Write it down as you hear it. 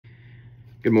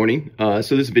Good morning.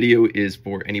 So this video is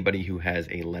for anybody who has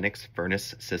a Lennox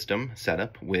furnace system set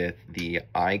up with the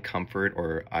iComfort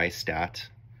or iStat,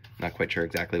 not quite sure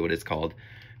exactly what it's called,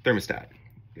 thermostat.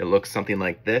 It looks something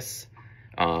like this.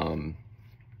 It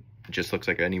just looks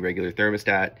like any regular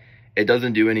thermostat. It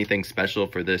doesn't do anything special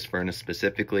for this furnace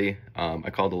specifically.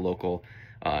 I called a local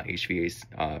HVAC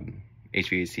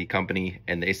company,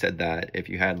 and they said that if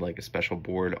you had like a special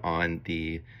board on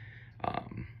the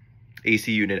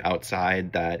AC unit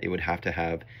outside, that it would have to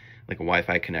have like a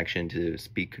Wi-Fi connection to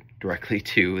speak directly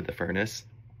to the furnace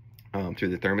through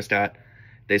the thermostat.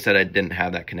 They said I didn't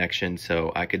have that connection,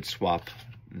 so I could swap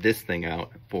this thing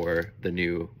out for the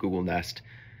new Google Nest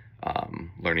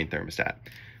learning thermostat,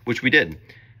 which we did,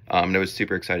 and I was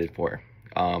super excited for.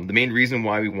 The main reason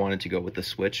why we wanted to go with the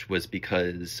switch was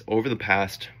because over the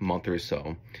past month or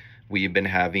so, we've been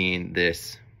having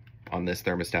this on this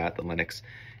thermostat, the Lennox.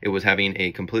 It was having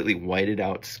a completely whited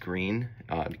out screen.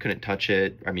 You couldn't touch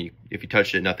it. I mean, if you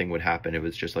touched it, nothing would happen. It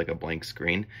was just like a blank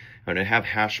screen. And it'd have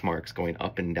hash marks going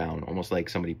up and down, almost like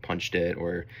somebody punched it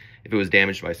or if it was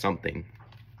damaged by something.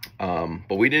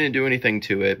 But we didn't do anything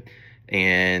to it.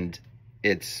 And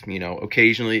it's, you know,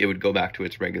 occasionally it would go back to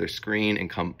its regular screen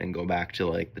and go back to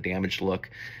like the damaged look.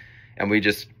 And we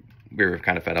were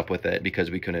kind of fed up with it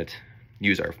because we couldn't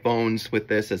use our phones with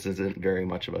this. This isn't very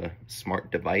much of a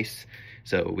smart device.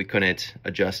 So we couldn't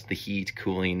adjust the heat,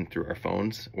 cooling through our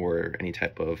phones or any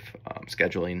type of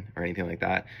scheduling or anything like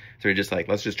that. So we're just like,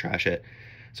 let's just trash it.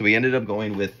 So we ended up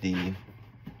going with the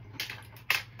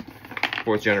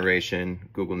 4th generation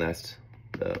Google Nest,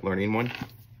 the learning one.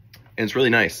 And it's really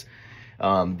nice.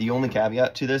 The only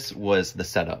caveat to this was the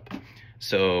setup.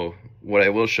 So what I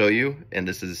will show you, and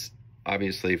this is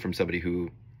obviously from somebody who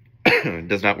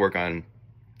does not work on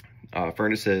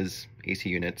furnaces, AC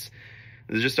units.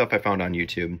 This is just stuff I found on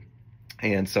YouTube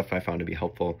and stuff I found to be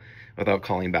helpful without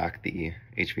calling back the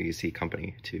HVAC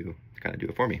company to kind of do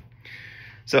it for me.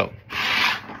 So,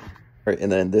 all right,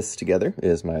 and then this together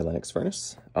is my Lennox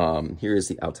furnace. Here is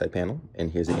the outside panel,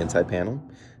 and here's the inside panel.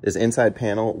 This inside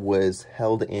panel was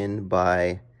held in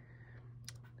by,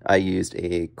 I used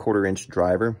a 1/4 inch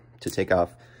driver to take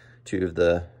off 2 of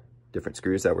the different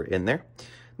screws that were in there.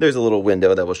 There's a little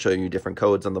window that will show you different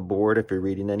codes on the board if you're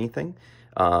reading anything.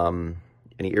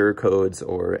 Any error codes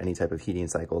or any type of heating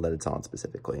cycle that it's on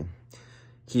specifically.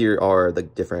 Here are the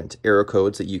different error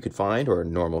codes that you could find, or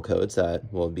normal codes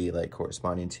that will be like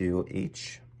corresponding to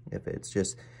H, if it's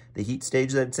just the heat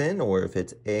stage that it's in, or if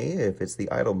it's A, if it's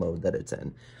the idle mode that it's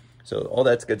in. So all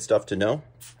that's good stuff to know.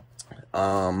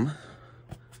 The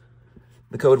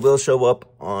code will show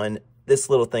up on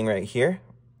this little thing right here.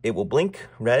 It will blink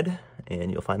red,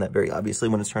 and you'll find that very obviously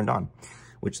when it's turned on,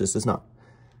 which this is not.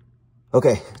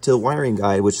 Okay, to the wiring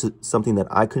guide, which is something that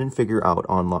I couldn't figure out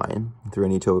online through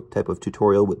any type of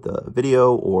tutorial with the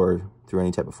video or through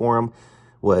any type of forum,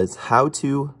 was how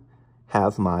to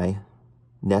have my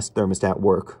Nest thermostat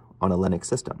work on a Lennox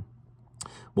system.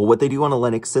 Well, what they do on a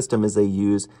Lennox system is they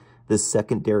use this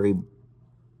secondary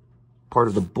part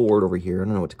of the board over here. I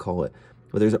don't know what to call it,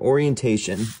 but there's an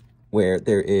orientation where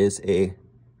there is a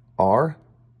R,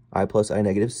 I plus I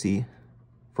negative C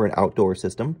for an outdoor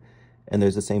system. And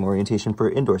there's the same orientation for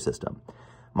an indoor system.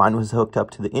 Mine was hooked up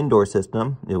to the indoor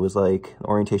system. It was like, the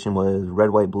orientation was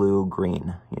red, white, blue,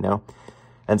 green, you know?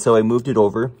 And so I moved it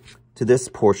over to this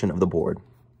portion of the board.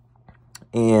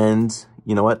 And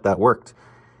you know what? That worked.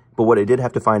 But what I did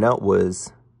have to find out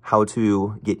was how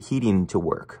to get heating to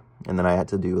work. And then I had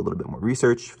to do a little bit more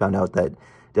research, found out that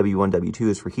W1, W2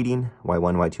 is for heating,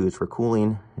 Y1, Y2 is for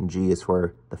cooling, and G is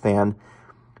for the fan.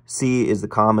 C is the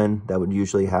common that would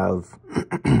usually have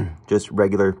just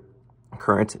regular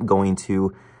current going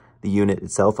to the unit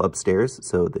itself upstairs,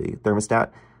 so the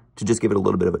thermostat, to just give it a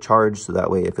little bit of a charge, so that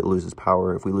way if it loses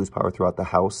power, if we lose power throughout the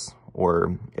house,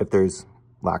 or if there's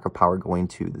lack of power going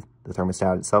to the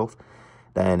thermostat itself,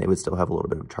 then it would still have a little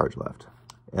bit of charge left.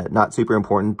 Not super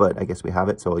important, but I guess we have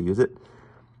it, so I'll use it.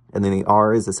 And then the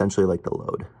R is essentially like the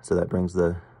load, so that brings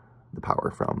the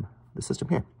power from the system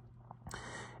here.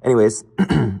 Anyways,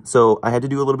 so I had to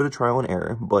do a little bit of trial and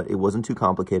error, but it wasn't too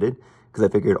complicated because I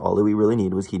figured all that we really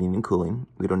need was heating and cooling.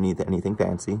 We don't need anything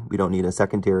fancy. We don't need a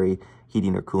secondary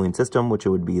heating or cooling system, which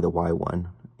would be the Y1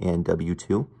 and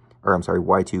W2, or I'm sorry,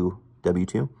 Y2,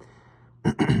 W2.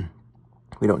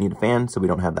 We don't need a fan, so we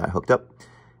don't have that hooked up.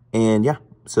 And yeah,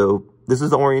 so this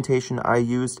is the orientation I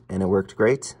used, and it worked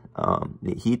great.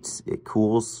 It heats, it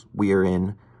cools. We are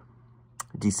in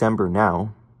December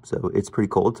now. So it's pretty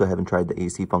cold, so I haven't tried the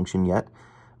AC function yet,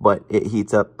 but it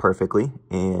heats up perfectly.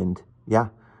 And yeah,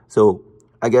 so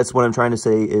I guess what I'm trying to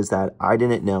say is that I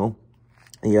didn't know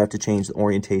you have to change the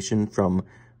orientation from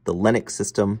the Lennox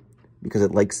system because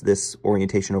it likes this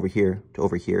orientation over here to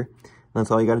over here. And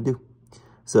that's all you got to do.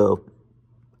 So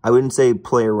I wouldn't say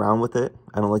play around with it.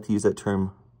 I don't like to use that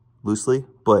term loosely,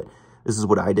 but this is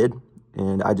what I did.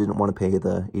 And I didn't want to pay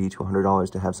the $80 to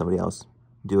 $100 to have somebody else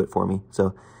do it for me.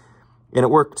 So, and it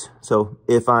worked. So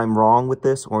if I'm wrong with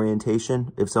this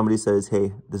orientation, if somebody says,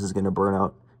 hey, this is going to burn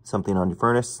out something on your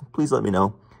furnace, please let me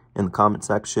know in the comment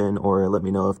section, or let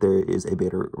me know if there is a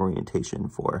better orientation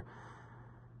for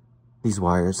these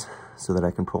wires so that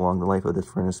I can prolong the life of this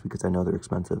furnace, because I know they're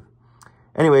expensive.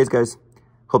 Anyways, guys,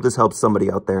 hope this helps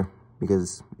somebody out there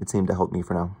because it seemed to help me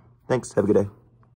for now. Thanks. Have a good day.